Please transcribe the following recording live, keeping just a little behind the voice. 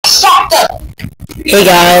Hey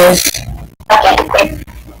guys. Okay.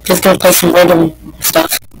 Just gonna play some random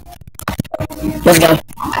stuff. Let's go.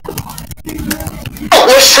 Wait,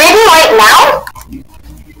 you're streaming right now?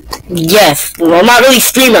 Yes. Well, I'm not really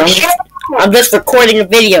streaming. I'm just recording a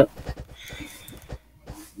video.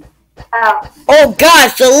 Oh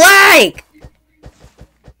gosh, the lag!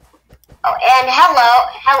 Oh, and hello,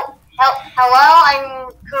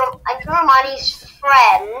 I'm Kurumani's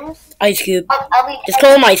friend. Ice Cube. Just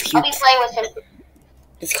call him Ice Cube. I'll be playing with him.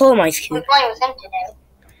 Just call him Ice Cube. I'll be playing with him today.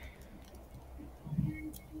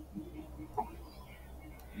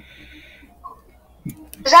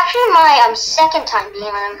 It's actually my second time being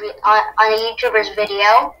on a YouTuber's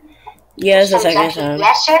video. Yeah, it's the second time.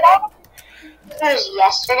 Yesterday? It was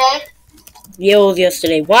yesterday. Yeah, it was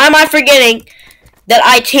yesterday. Why am I forgetting that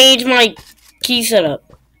I changed my key setup?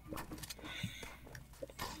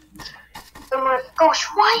 Oh my gosh,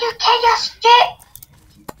 why you can't just get...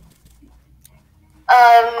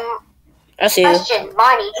 I see question,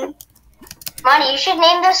 Monty, you should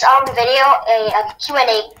name this video a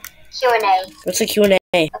Q&A. What's a Q&A?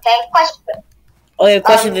 Okay, question. Oh, yeah,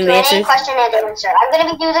 questions and answers? Question and answer. I'm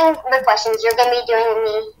gonna be using the questions, you're gonna be giving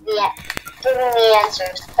me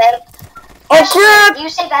answers, okay? Oh crap! Do you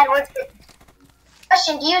say bad words?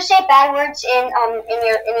 Question: do you say bad words in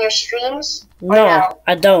your streams? No,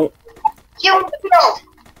 I don't. You killed.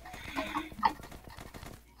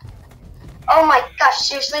 Oh my gosh!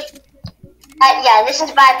 Seriously? Yeah, this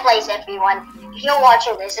is bad plays, everyone. If you're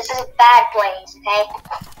watching this is bad plays. Okay.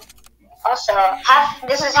 Also,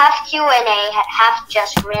 this is half Q&A, half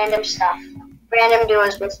just random stuff. Random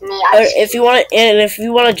duos with me. If you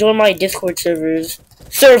want to join my Discord servers,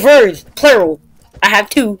 plural. I have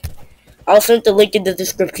 2. I'll send the link in the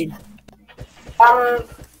description.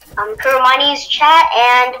 Kurumani's chat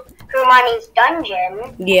and Kurumani's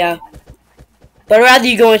dungeon. Yeah, but I'd rather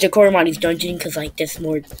you go into Kurumani's dungeon because like that's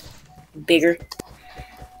more bigger.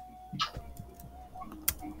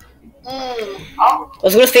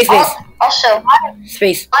 Let's go to space. Also,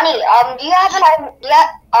 space. Money. Do you have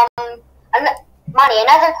Money.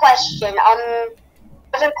 Another question.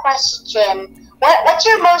 What's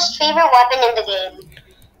your most favorite weapon in the game?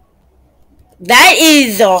 That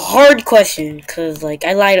is a hard question, cause like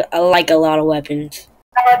I like a lot of weapons.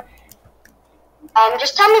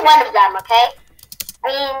 Just tell me one of them, okay? I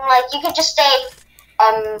mean, like you could just say,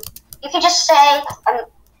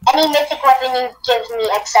 any mythic weapon you give me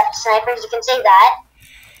except snipers. You can say that.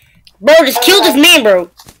 Bro, just kill this man, bro.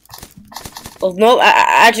 Oh no,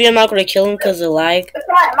 actually I'm not gonna kill him because of lag. Come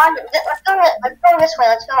on, let's go this way.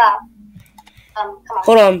 Let's go out. Come on.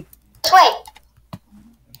 Hold on. This way.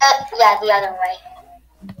 Yeah, the other way.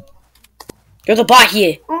 There's a bot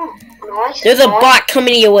here. Nice. There's a bot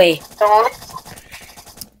coming your way.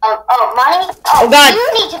 Money. Oh god.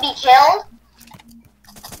 You need to be killed.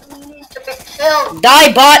 You need to be killed.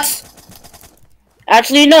 Die, bots.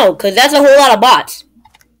 Actually, no, because that's a whole lot of bots.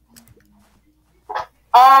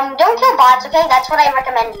 Don't kill bots, okay? That's what I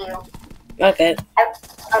recommend you. Okay.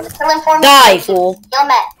 Kill him for me. Die, fool. Kill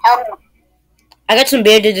him. Help him. I got some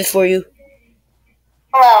bandages for you.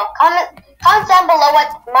 Hello. Comment down below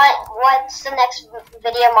what's the next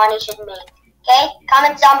video Monty should make. Okay?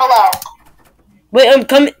 Comment down below. Wait,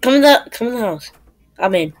 come in the house.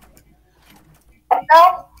 I'm in.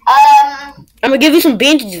 No. I'm gonna give you some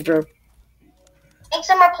bandages, bro. Make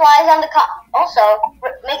some replies on the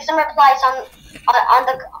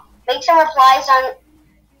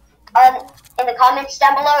in the comments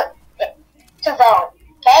down below to vote.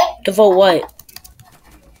 Okay? To vote what?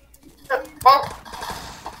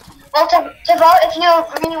 Well, to vote if you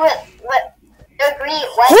agree with what this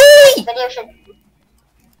video should.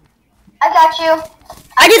 I got you.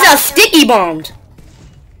 I just got sticky bombed.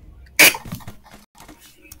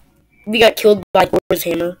 We got killed by Thor's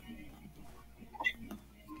hammer.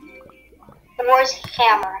 Thor's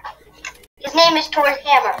hammer. His name is Thor's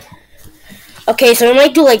hammer. Okay, so I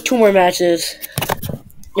might do like 2 more matches.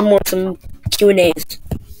 And some Q&As. 2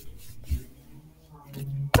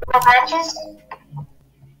 more matches?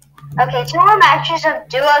 Okay, 2 more matches of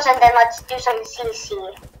duos and then let's do some CC.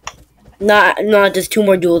 Not just 2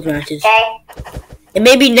 more duos matches. Okay. And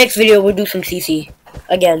maybe next video we'll do some CC.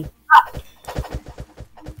 Again.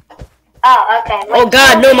 Oh, okay. Oh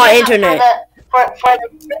god, no, my internet. For the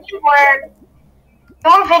 2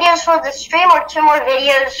 more videos for the stream or 2 more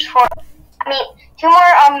videos for... 2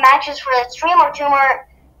 more matches for the stream or 2 more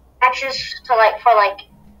matches to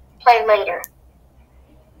play later.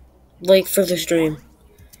 Like for the stream.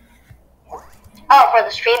 Oh, for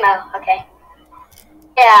the stream. Oh, okay.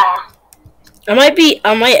 Yeah. I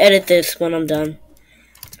might edit this when I'm done.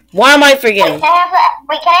 Why am I forgetting? Wait,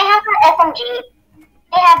 can I have the OMG.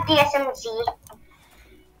 They have DSMZ.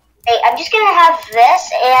 Hey, I'm just gonna have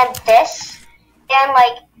this and this. And,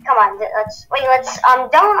 like, come on, let's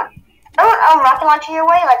don't rocket launcher your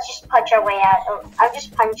way, let's just punch our way out. I'm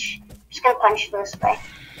just gonna punch this way.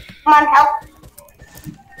 Come on, help.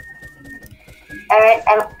 Alright,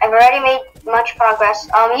 I've already made much progress.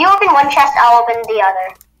 You open one chest, I'll open the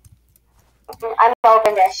other. I'm gonna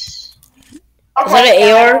open this. Oh, is that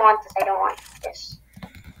an AR? I don't want this.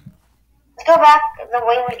 Let's go back the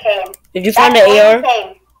way we came. Did you find the AR?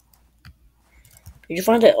 Did you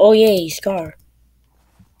find it? Oh, yay, Scar.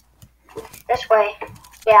 This way.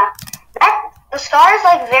 Yeah. The Scar is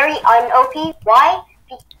like very un-OP. Why?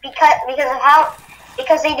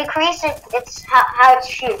 Because they decrease it's how it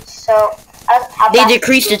shoots. So they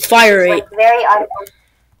decreased its fire rate. Like very un-OP.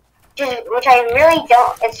 Which I really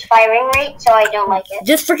don't. Its firing rate, so I don't like it.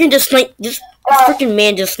 This freaking freaking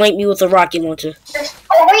man just sniped me with a rocket launcher.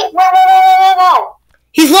 Oh wait, whoa.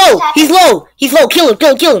 He's low. He's low. Kill him.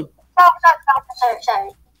 Kill him. Stop. Sorry.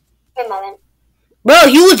 Wait a moment. Bro,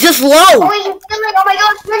 he was just low. Oh, wait, oh my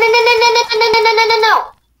gosh.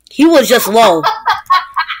 No. He was just low.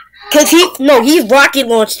 Cause he rocket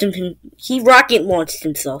launched him. He rocket launched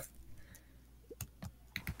himself.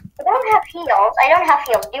 I don't have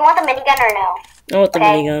heals. Do you want the minigun or no? I want the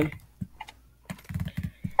minigun.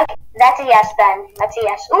 Okay, that's a yes then.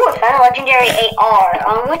 Ooh, I found a legendary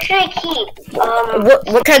AR. What should I keep?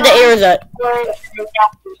 What kind of AR is that?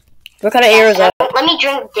 What kind of AR is that? Let me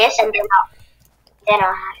drink this and then I'll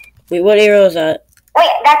have it. Wait, what arrow is that? Wait, I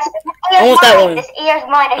want that one. This ear's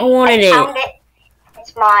mine. I wanted it. Found it.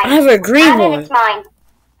 It's mine. I have a green one. It's mine.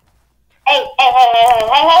 Hey.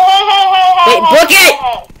 Wait, book it!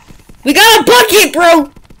 We got a bucket,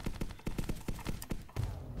 bro!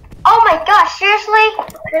 Oh my gosh, seriously?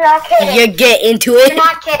 You're not kidding. You get into it? You're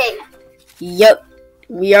not kidding. Yep,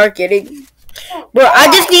 we are kidding. Bro, I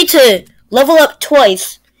just need to level up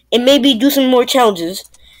twice and maybe do some more challenges.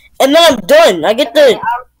 And then I'm done. I get the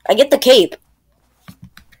cape.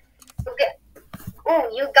 Okay.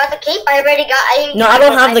 Ooh, you got the cape? I already got. No, I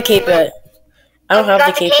don't have the cape yet. I don't have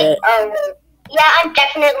the cape yet. Oh, yeah, I'm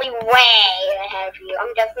definitely way ahead of you.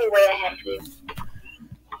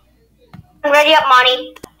 I'm ready up,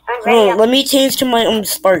 Monty. Let me change to my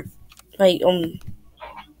spark. Like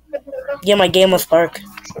yeah, my gamma spark.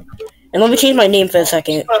 And let me change my name for a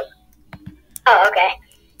second. Oh, okay.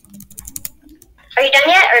 Are you done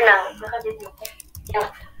yet or no?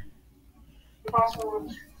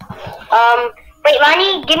 Wait,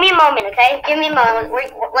 Monty, give me a moment, okay? Give me a moment.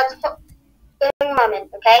 Give me a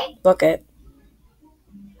moment, okay? Okay.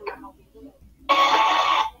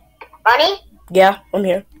 Monty? Yeah, I'm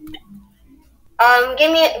here.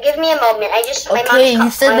 Give me a moment. I just okay. You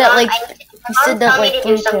said that like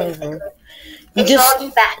 3 times, bro. You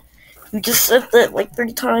just said that like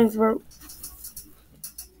 3 times, bro.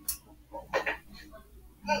 Okay.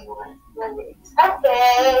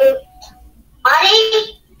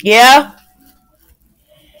 Monty? Yeah.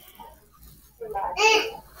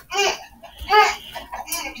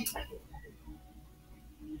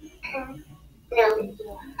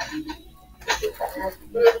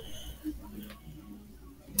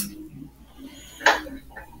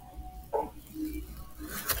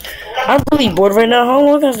 I'm really bored right now. How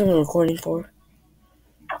long have I been recording for?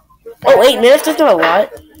 Oh, 8 minutes? That's not a lot.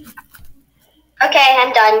 Okay,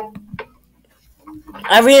 I'm done.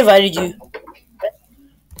 I re-invited you.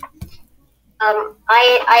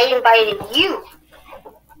 I invited you.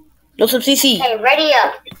 No, some CC. Okay, ready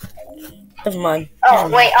up. Never mind. Oh,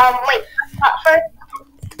 wait, first,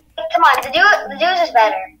 come on, the duos is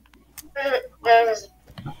better.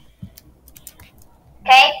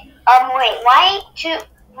 Okay, wait, why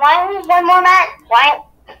one more match?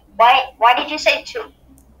 Why did you say 2?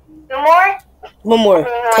 2 more? 1 more,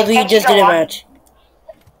 because we just did a match.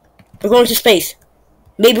 We're going to space.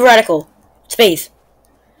 Maybe radical. Space.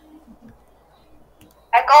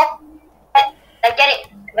 Radical? I get it.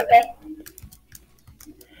 Okay.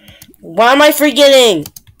 Why am I forgetting?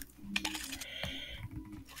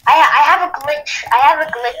 I have a glitch. I have a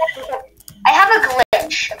glitch. Okay. I have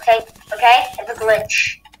a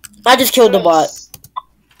glitch. I just killed the bot.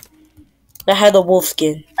 That had the wolf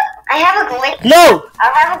skin. I have a glitch. No!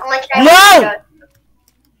 I have a glitch. No!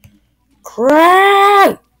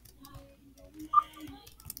 Crap!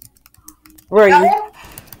 Where are you?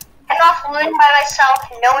 I'm off learning by myself.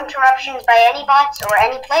 No interruptions by any bots or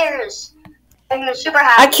any players. I'm super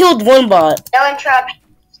happy. I killed 1 bot. No interruptions.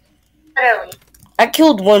 Literally. I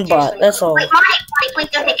killed 1 bot. That's all. Wait, please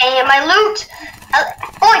don't take any of my loot.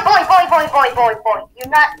 Boy. You're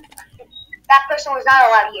not. That person was not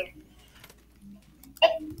allowed here.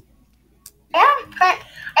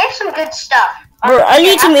 good stuff. Bro, I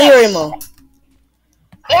Here, need some have air this. ammo.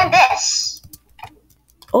 And this.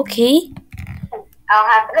 Okay. I'll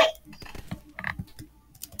have this.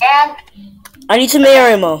 And I need some air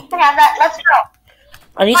ammo. you can have that. Let's go.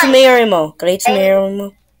 I need some air ammo. Can I get some air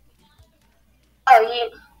ammo? Oh,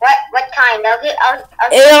 you. What kind? I'll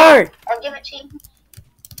AR! I'll give it to you.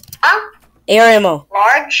 Huh? Air ammo.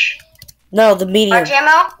 Large? No, the medium. Large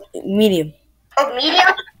ammo? Medium. Oh,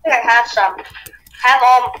 medium? Here, have some. Have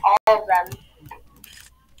all of them.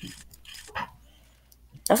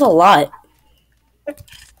 That's a lot.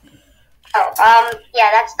 Oh, yeah,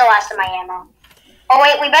 that's the last of my ammo. Oh,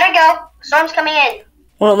 wait, we better go. Storm's coming in.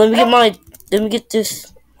 Hold on, let me get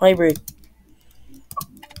this hybrid.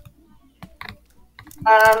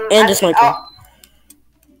 And this sniper.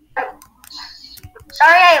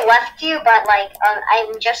 Sorry I left you, but, like,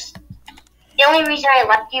 the only reason I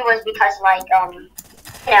left you was because, like, you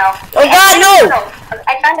know. Oh god, no!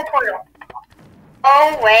 I found a portal.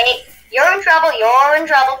 Oh, wait. You're in trouble, It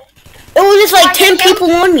was just like 10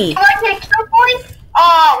 people on me. You want to get a kill point?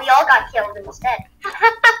 Oh, we all got killed instead.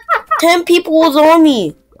 10 people was on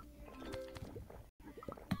me.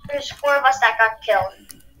 There's 4 of us that got killed.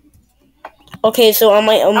 Okay, so I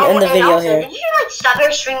might end the video also, here. did you, like, stop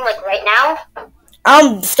your stream, like, right now?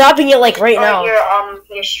 I'm stopping it, like, right now.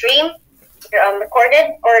 Your stream? You're,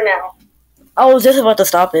 recorded, or no? I was just about to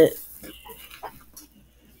stop it.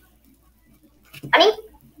 Honey?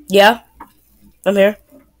 Yeah? I'm here.